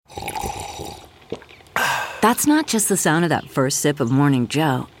That's not just the sound of that first sip of Morning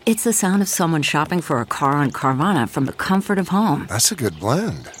Joe. It's the sound of someone shopping for a car on Carvana from the comfort of home. That's a good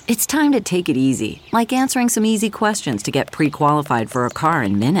blend. It's time to take it easy, like answering some easy questions to get pre-qualified for a car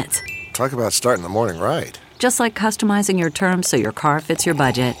in minutes. Talk about starting the morning right. Just like customizing your terms so your car fits your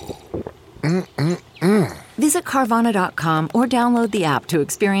budget. Visit Carvana.com or download the app to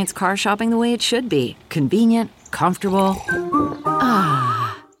experience car shopping the way it should be. Convenient, comfortable.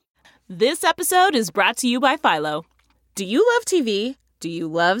 This episode is brought to you by Philo. Do you love TV? Do you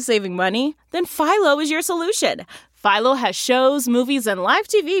love saving money? Then Philo is your solution. Philo has shows, movies, and live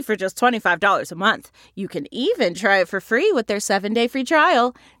TV for just $25 a month. You can even try it for free with their 7-day free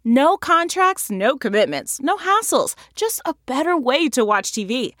trial. No contracts, no commitments, no hassles. Just a better way to watch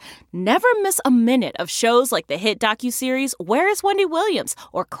TV. Never miss a minute of shows like the hit docuseries Where is Wendy Williams?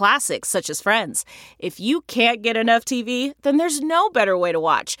 Or classics such as Friends. If you can't get enough TV, then there's no better way to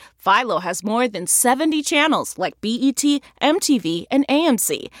watch. Philo has more than 70 channels like BET, MTV, and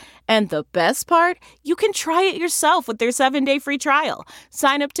AMC. And the best part? You can try it yourself with their 7-day free trial.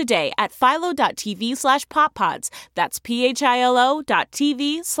 Sign up today at philo.tv/poppods. That's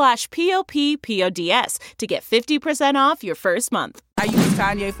philo.tv/poppods to get 50% off your first month. I use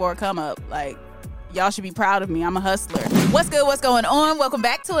Kanye for a come up. Like, y'all should be proud of me. I'm a hustler. What's good? What's going on? Welcome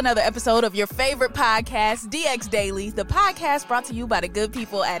back to another episode of your favorite podcast, DX Daily, the podcast brought to you by the good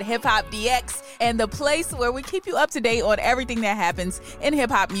people at Hip Hop DX and the place where we keep you up to date on everything that happens in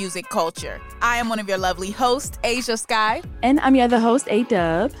hip hop music culture. I am one of your lovely hosts, Asia Sky. And I'm your other host,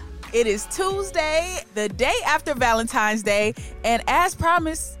 A-Dub. It is Tuesday, the day after Valentine's Day, and as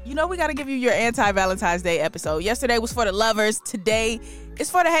promised, you know we got to give you your Anti-Valentine's Day episode. Yesterday was for the lovers. Today it's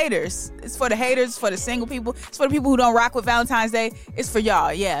for the haters. It's for the haters. It's for the single people. It's for the people who don't rock with Valentine's Day. It's for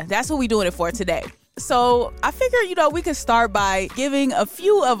y'all. Yeah, that's what we doing it for today. So I figure, we could start by giving a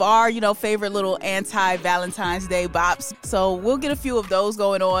few of our, favorite little anti-Valentine's Day bops. So we'll get a few of those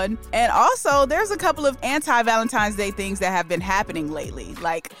going on. And also, there's a couple of anti-Valentine's Day things that have been happening lately.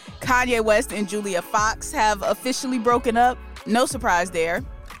 Like Kanye West and Julia Fox have officially broken up. No surprise there.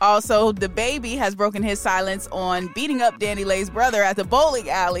 Also, DaBaby has broken his silence on beating up Danny Lay's brother at the bowling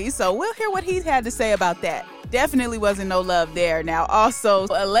alley. So we'll hear what he had to say about that. Definitely wasn't no love there. Now, also,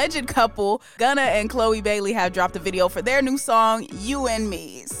 alleged couple Gunna and Chloe Bailey have dropped a video for their new song, You and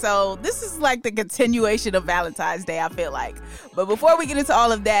Me. So this is like the continuation of Valentine's Day, I feel like. But before we get into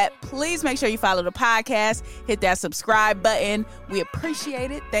all of that, please make sure you follow the podcast. Hit that subscribe button. We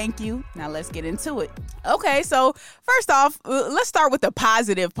appreciate it. Thank you. Now let's get into it. Okay, so first off, let's start with the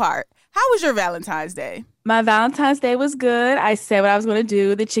positive part. How was your Valentine's Day? My Valentine's Day was good. I said what I was going to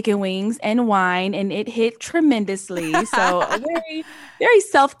do, the chicken wings and wine, and it hit tremendously. So a very, very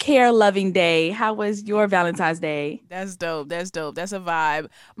self-care loving day. How was your Valentine's Day? That's dope. That's dope. That's a vibe.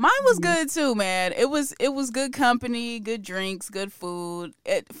 Mine was good too, man. It was good company, good drinks, good food,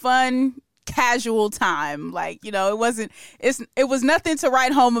 fun, casual time. Like, it was nothing to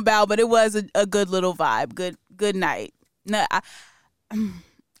write home about, but it was a good little vibe. Good night. No,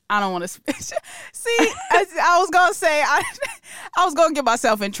 I don't want to see. I was gonna say I was gonna get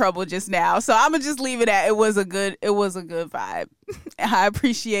myself in trouble just now, so I'm gonna just leave it at it was a good vibe. I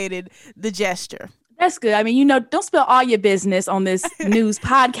appreciated the gesture. That's good. I mean, don't spill all your business on this news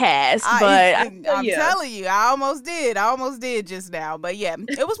podcast, but I'm telling you, I almost did just now. But yeah,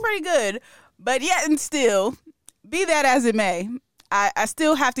 it was pretty good. But yet and still, be that as it may, I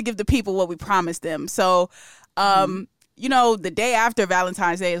still have to give the people what we promised them. So, the day after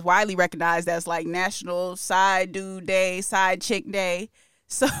Valentine's Day is widely recognized as like National Side Dude Day, Side Chick Day.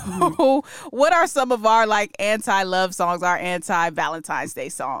 So what are some of our like anti-love songs, our anti-Valentine's Day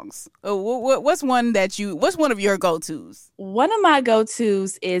songs? What's one of your go-tos? One of my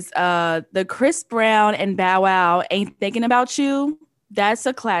go-tos is the Chris Brown and Bow Wow Ain't Thinking About You. That's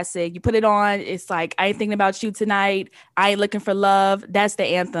a classic. You put it on, it's like, I ain't thinking about you tonight. I ain't looking for love. That's the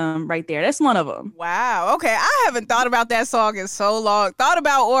anthem right there. That's one of them. Wow. Okay. I haven't thought about that song in so long. Thought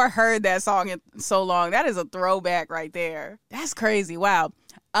about or heard that song in so long. That is a throwback right there. That's crazy. Wow.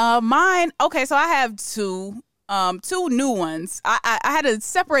 Mine. Okay. So I have two new ones. I had to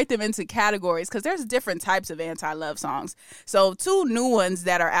separate them into categories because there's different types of anti-love songs. So two new ones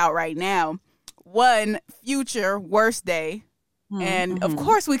that are out right now. One, Future, Worst Day. And of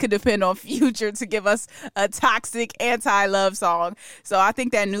course we could depend on Future to give us a toxic anti-love song. So I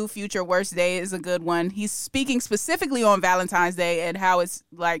think that new Future Worst Day is a good one. He's speaking specifically on Valentine's Day and how it's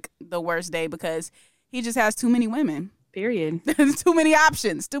like the worst day because he just has too many women. Period. Too many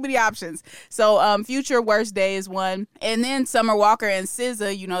options. So Future Worst Day is one. And then Summer Walker and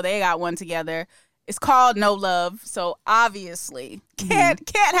SZA, they got one together. It's called No Love, so obviously can't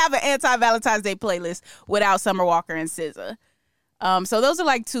have an Anti-Valentine's Day playlist without Summer Walker and SZA. So those are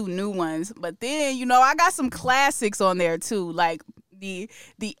like two new ones. But then, you know, I got some classics on there too, like the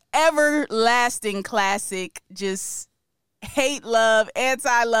everlasting classic, just hate love,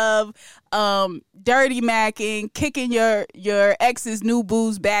 anti-love, dirty macking, kicking your ex's new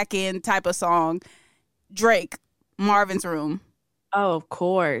booze back in type of song. Drake, Marvin's Room. Oh, of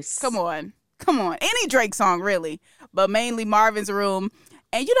course. Come on. Any Drake song, really, but mainly Marvin's Room.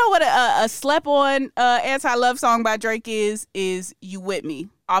 And you know what a slept-on anti-love song by Drake is You With Me,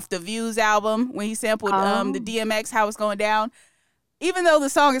 off the Views album, when he sampled the DMX, How It's Going Down. Even though the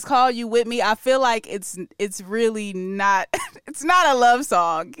song is called You With Me, I feel like it's really not, it's not a love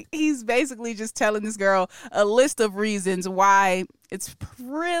song. He's basically just telling this girl a list of reasons why it's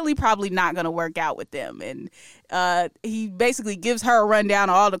really probably not going to work out with them. And he basically gives her a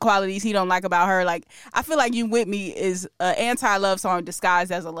rundown of all the qualities he don't like about her. Like, I feel like You With Me is an anti-love song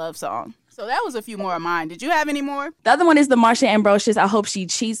disguised as a love song. So that was a few more of mine. Did you have any more? The other one is the Marsha Ambrosius, I Hope She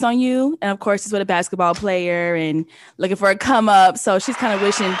Cheats on You. And of course, it's with a basketball player and looking for a come up. So she's kind of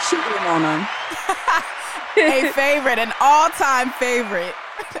wishing cheating on him. A favorite, an all-time favorite.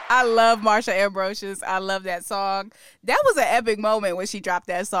 I love Marsha Ambrosius. I love that song. That was an epic moment when she dropped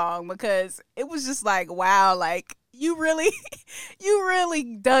that song, because it was just like, wow, like you really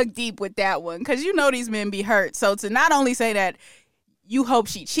dug deep with that one, because you know these men be hurt. So to not only say that you hope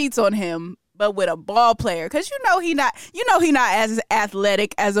she cheats on him, but with a ball player, because you know he not as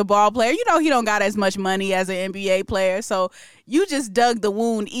athletic as a ball player. You know he don't got as much money as an NBA player. So you just dug the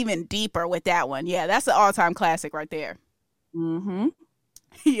wound even deeper with that one. Yeah, that's an all-time classic right there. Mm-hmm.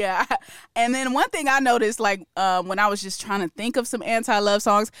 Yeah. And then one thing I noticed, like when I was just trying to think of some anti-love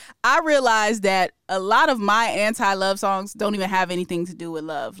songs, I realized that a lot of my anti-love songs don't even have anything to do with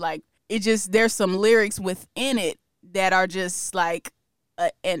love. Like, there's some lyrics within it that are just like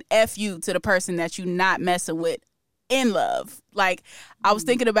an FU to the person that you not messing with in love. Like, I was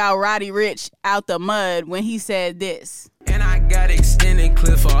thinking about Roddy Ricch, Out the Mud, when he said this. And I got extended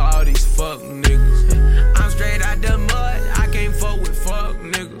clip for all these fuck niggas. I'm straight out the mud, I can't fuck with fuck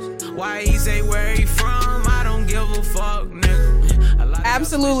niggas. Why he say where he from, I don't give a fuck, nigga.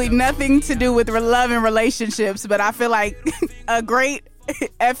 Absolutely nothing to do with love and relationships, but I feel like a great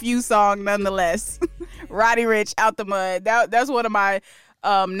FU song nonetheless. Roddy Ricch, Out the Mud. That's one of my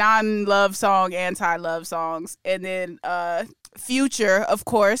non-love song, anti-love songs. And then Future, of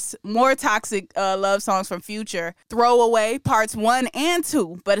course, more toxic love songs from Future. Throwaway, parts 1 and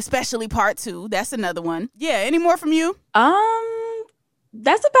 2, but especially part 2. That's another one. Yeah, any more from you?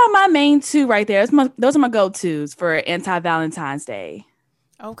 That's about my main two right there. Those are my go-tos for Anti-Valentine's Day.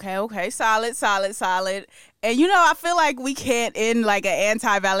 Okay. Solid. And you know, I feel like we can't end like an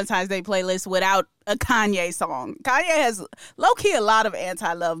anti-Valentine's Day playlist without a Kanye song. Kanye has low-key a lot of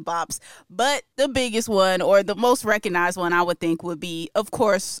anti-love bops, but the biggest one, or the most recognized one, I would think would be, of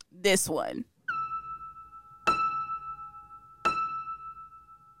course, this one.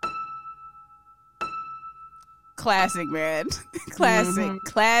 Classic, man.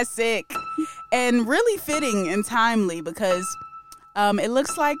 Classic. And really fitting and timely, because it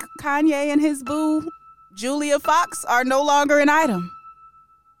looks like Kanye and his boo, Julia Fox, are no longer an item.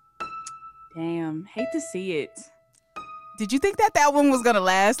 Damn, hate to see it. Did you think that one was gonna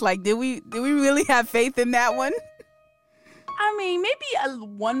last? Like, did we really have faith in that one? I mean, maybe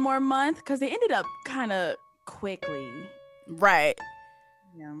one more month, because they ended up kind of quickly. Right.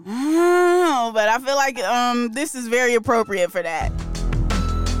 Yeah. Oh, but I feel like this is very appropriate for that.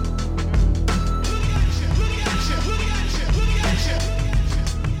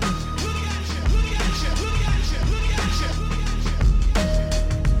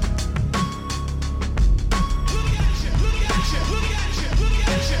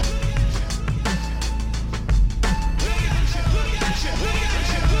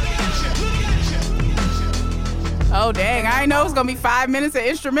 Oh, dang. I didn't know it was going to be 5 minutes of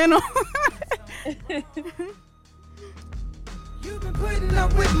instrumental. You've been putting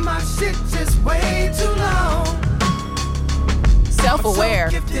up with my shit just way too long. Self-aware.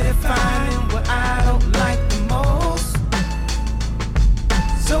 I'm so gifted at finding what I don't like the most.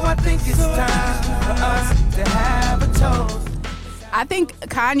 So I think it's time for us to have a toast. I think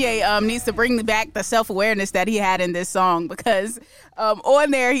Kanye needs to bring back the self-awareness that he had in this song, because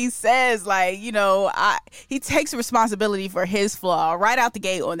on there he says, like, you know, he takes responsibility for his flaw right out the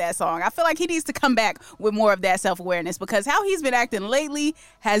gate on that song. I feel like he needs to come back with more of that self-awareness, because how he's been acting lately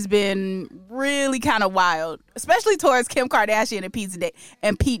has been really kind of wild, especially towards Kim Kardashian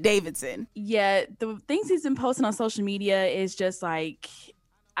and Pete Davidson. Yeah, the things he's been posting on social media is just like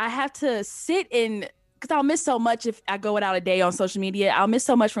I have to sit in, because I'll miss so much if I go without a day on social media. I'll miss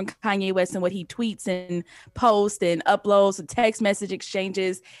so much from Kanye West and what he tweets and posts and uploads and text message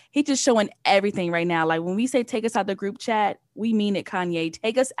exchanges. He's just showing everything right now. Like when we say take us out the group chat, we mean it, Kanye.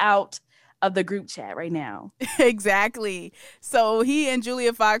 Take us out of the group chat right now. Exactly. So he and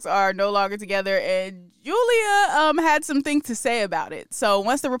Julia Fox are no longer together, and Julia had something to say about it. So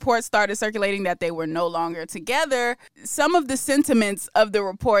once the reports started circulating that they were no longer together, some of the sentiments of the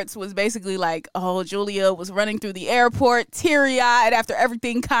reports was basically like, oh, Julia was running through the airport teary-eyed after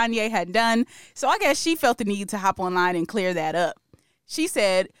everything Kanye had done. So I guess she felt the need to hop online and clear that up. She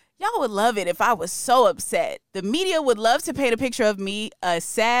said, y'all would love it if I was so upset. The media would love to paint a picture of me, a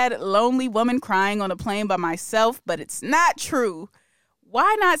sad, lonely woman crying on a plane by myself, but it's not true.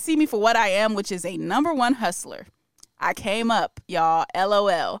 Why not see me for what I am, which is a #1 hustler? I came up, y'all,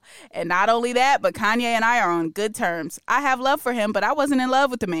 LOL. And not only that, but Kanye and I are on good terms. I have love for him, but I wasn't in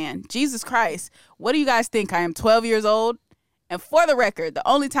love with the man. Jesus Christ. What do you guys think? I am 12 years old? And for the record, the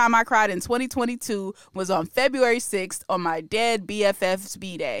only time I cried in 2022 was on February 6th on my dead BFF's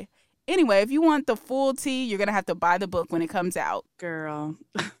B-Day. Anyway, if you want the full tea, you're going to have to buy the book when it comes out. Girl,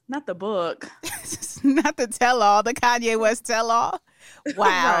 not the book. Not the tell-all, the Kanye West tell-all.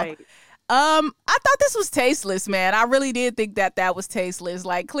 Wow. Right. I thought this was tasteless, man. I really did think that was tasteless.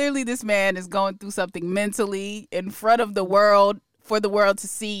 Like, clearly this man is going through something mentally in front of the world, for the world to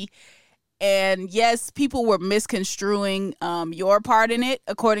see. And yes, people were misconstruing your part in it,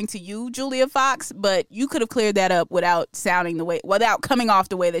 according to you, Julia Fox. But you could have cleared that up without coming off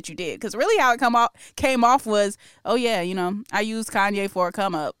the way that you did. Because really, how it came off was, oh yeah, I used Kanye for a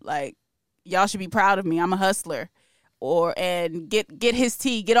come up. Like, y'all should be proud of me. I'm a hustler, and get his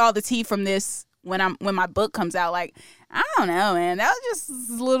tea, get all the tea from this when my book comes out. Like, I don't know, man. That was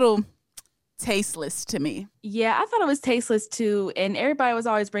just a little tasteless to me. Yeah, I thought it was tasteless too. And everybody was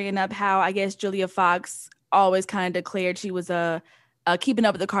always bringing up how, I guess, Julia Fox always kind of declared she was a Keeping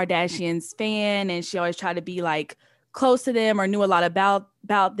Up with the Kardashians fan, and she always tried to be like close to them or knew a lot about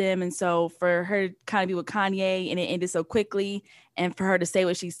them. And so for her to kind of be with Kanye and it ended so quickly, and for her to say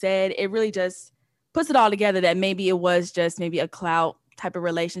what she said, it really just puts it all together that maybe it was just maybe a clout type of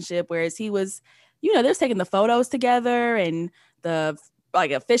relationship, whereas he was, they was taking the photos together and the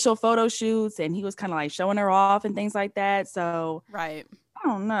like official photo shoots, and he was kind of like showing her off and things like that. So right. I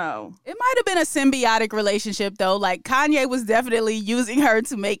don't know. It might have been a symbiotic relationship though. Like Kanye was definitely using her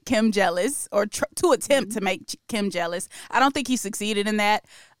to make Kim jealous, or to attempt to make Kim jealous. I don't think he succeeded in that.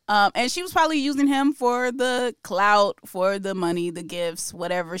 And she was probably using him for the clout, for the money, the gifts,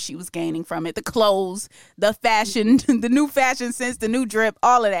 whatever she was gaining from it, the clothes, the fashion, the new fashion sense, the new drip,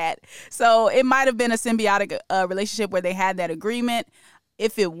 all of that. So it might have been a symbiotic relationship where they had that agreement.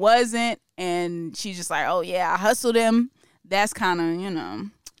 If it wasn't, and she's just like, oh yeah, I hustled him, that's kind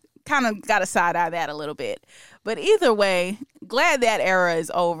of got a side eye that a little bit. But either way, glad that era is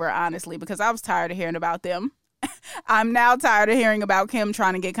over, honestly, because I was tired of hearing about them. I'm now tired of hearing about Kim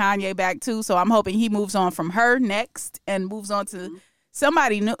trying to get Kanye back too. So I'm hoping he moves on from her next and moves on to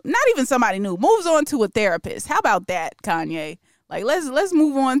somebody new. Not even somebody new. Moves on to a therapist. How about that, Kanye? Like let's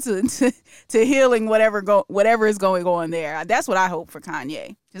move on to healing whatever is going on there. That's what I hope for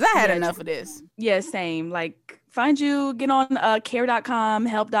Kanye, because I had enough of this. Yeah, same. Like get on care.com,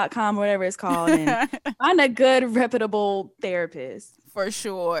 help.com, whatever it's called, and find a good, reputable therapist. For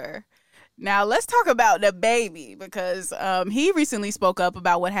sure. Now, let's talk about DaBaby, because he recently spoke up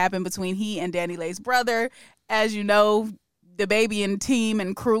about what happened between he and DaniLeigh's brother. As you know, DaBaby and team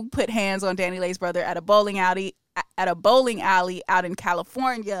and crew put hands on DaniLeigh's brother at a bowling alley out in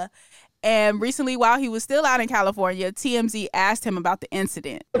California. And recently, while he was still out in California, TMZ asked him about the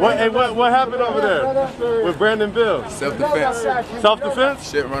incident. What happened over there with Brandon Bill? Self-defense.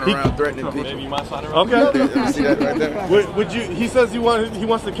 Self-defense? Shit running around threatening people. Okay. See that right there? Would you? He says he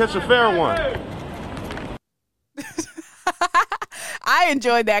wants to catch a fair one. I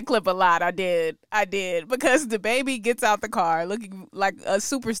enjoyed that clip a lot. I did. Because DaBaby gets out the car looking like a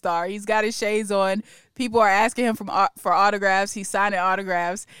superstar. He's got his shades on. People are asking him for autographs. He's signing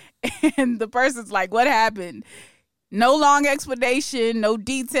autographs. And the person's like, what happened? No long explanation, no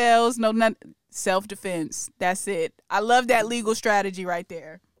details, no nothing. Self-defense. That's it. I love that legal strategy right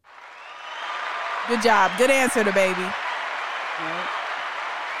there. Good job. Good answer, DaBaby.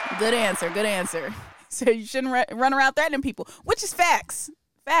 Good answer. So you shouldn't run around threatening people, which is facts.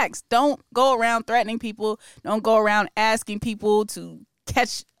 Facts. Don't go around threatening people. Don't go around asking people to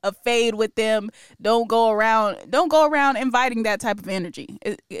catch a fade with them. Don't go around inviting that type of energy.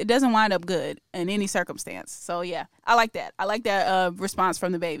 It doesn't wind up good in any circumstance. So yeah, I like that. I like that response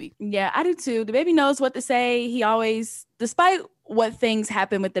from DaBaby. Yeah, I do too. DaBaby knows what to say. He always, despite what things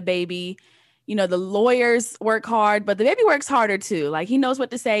happen with DaBaby. You know, the lawyers work hard, but DaBaby works harder too. Like, he knows what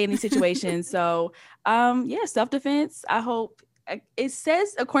to say in these situations. So, self-defense. I hope. It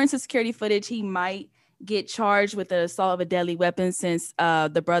says, according to security footage, he might get charged with the assault of a deadly weapon since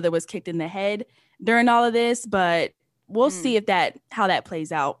the brother was kicked in the head during all of this. But we'll see how that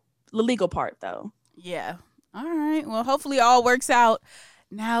plays out. The legal part, though. Yeah. All right. Well, hopefully all works out.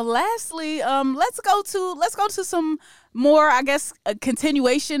 Now, lastly, let's go to some more, I guess, a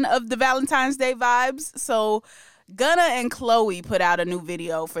continuation of the Valentine's Day vibes. So Gunna and Chloe put out a new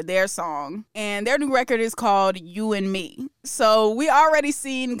video for their song, and their new record is called You and Me. So we already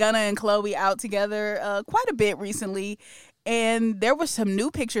seen Gunna and Chloe out together quite a bit recently, and there were some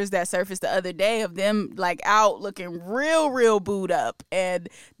new pictures that surfaced the other day of them like out looking real booed up, and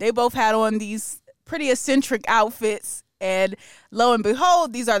they both had on these pretty eccentric outfits. And lo and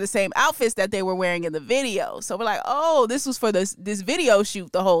behold, these are the same outfits that they were wearing in the video. So we're like, oh, this was for this video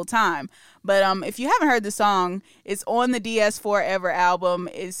shoot the whole time. But if you haven't heard the song, it's on the DS4 Ever album.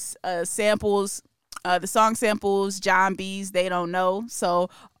 It's samples. The song samples John B's They Don't Know. So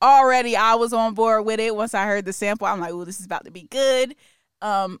already I was on board with it. Once I heard the sample, I'm like, oh, this is about to be good.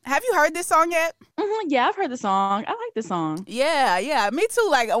 Have you heard this song yet? Yeah, I've heard the song. I like the song. Yeah, me too.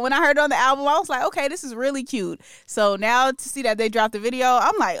 Like, when I heard it on the album, I was like, okay, this is really cute. So now to see that they dropped the video,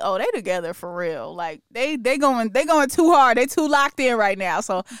 I'm like, oh, they together for real. Like, they going too hard. They too locked in right now.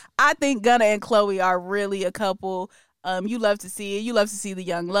 So I think Gunna and Chloe are really a couple. You love to see it. You love to see the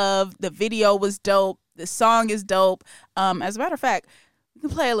young love. The video was dope. The song is dope. As a matter of fact, we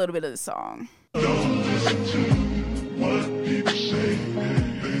can play a little bit of the song.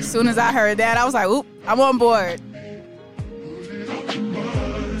 As soon as I heard that, I was like, oop, I'm on board.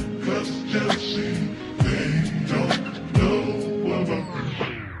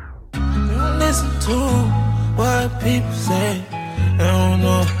 Listen to what people say. They don't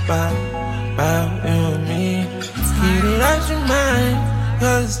know about you and me. Get it out your mind,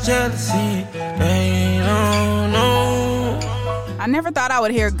 cause it's jealousy. They don't know. I never thought I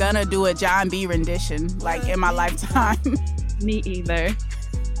would hear Gunna do a John B rendition, like, in my lifetime. Me either.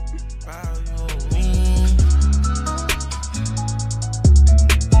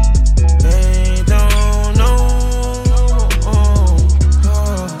 They don't know.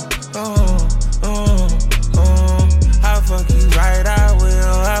 I fuck you right, I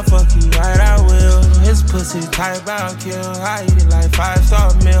will. I fuck you right, I will. His pussy type, I'll kill. I eat it like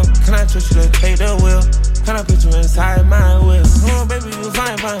 5-star meal. Can I trust you to take the wheel? Can I put you inside my wheel? Oh, baby, you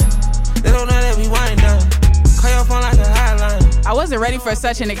fine. They don't know that we wind down. Call your phone like a hotline. I wasn't ready for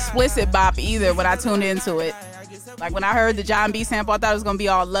such an explicit bop either when I tuned into it. Like, when I heard the John B sample, I thought it was going to be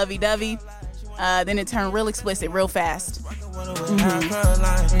all lovey-dovey. Then it turned real explicit real fast.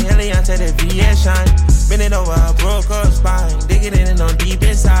 Bend it over, I broke her spine. Dig it in and on deep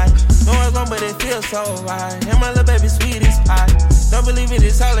inside. No one's wrong, but it feels so right. And my little baby sweet as pie. Don't believe it,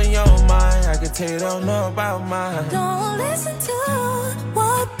 it's all in your mind. I can tell you don't know about mine. Don't listen to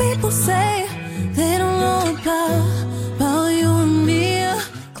what people say. They don't know about you and me.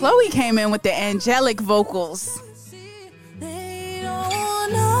 Chloe came in with the angelic vocals. They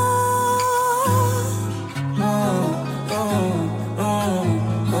don't know.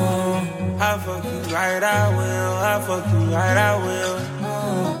 I fuck you right, I will. I fuck you right, I will.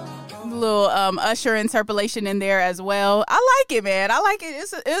 Little Usher interpolation in there as well. I like it, man. I like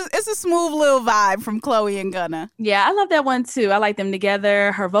it. It's a smooth little vibe from Chloe and Gunna. Yeah, I love that one too. I like them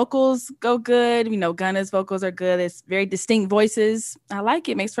together. Her vocals go good. You know, Gunna's vocals are good. It's very distinct voices. I like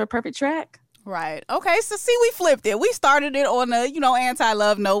it. Makes for a perfect track. Right. Okay, so see, we flipped it. We started it on the,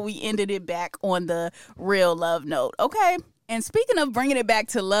 anti-love note. We ended it back on the real love note. Okay. And speaking of bringing it back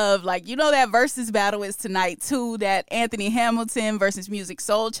to love, like, that versus battle is tonight too, that Anthony Hamilton versus Musiq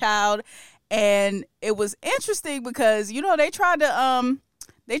Soulchild. And it was interesting because, they tried to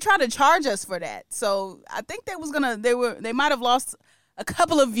charge us for that. So I think they might have lost a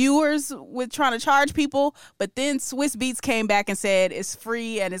couple of viewers with trying to charge people, but then Swiss Beats came back and said it's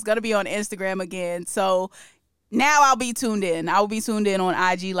free and it's going to be on Instagram again. So now I'll be tuned in. I will be tuned in on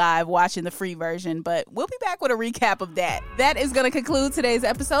IG Live watching the free version, but we'll be back with a recap of that. That is going to conclude today's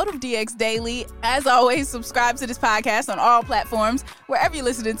episode of DX Daily. As always, subscribe to this podcast on all platforms, wherever you're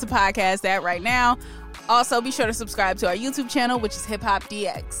listening to podcasts at right now. Also, be sure to subscribe to our YouTube channel, which is Hip Hop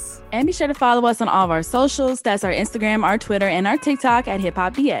DX. And be sure to follow us on all of our socials. That's our Instagram, our Twitter, and our TikTok at Hip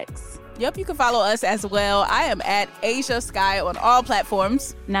Hop DX. Yep, you can follow us as well. I am at Asia Sky on all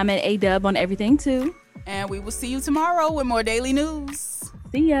platforms. And I'm at A-Dub on everything too. And we will see you tomorrow with more daily news.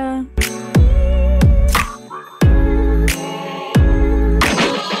 See ya.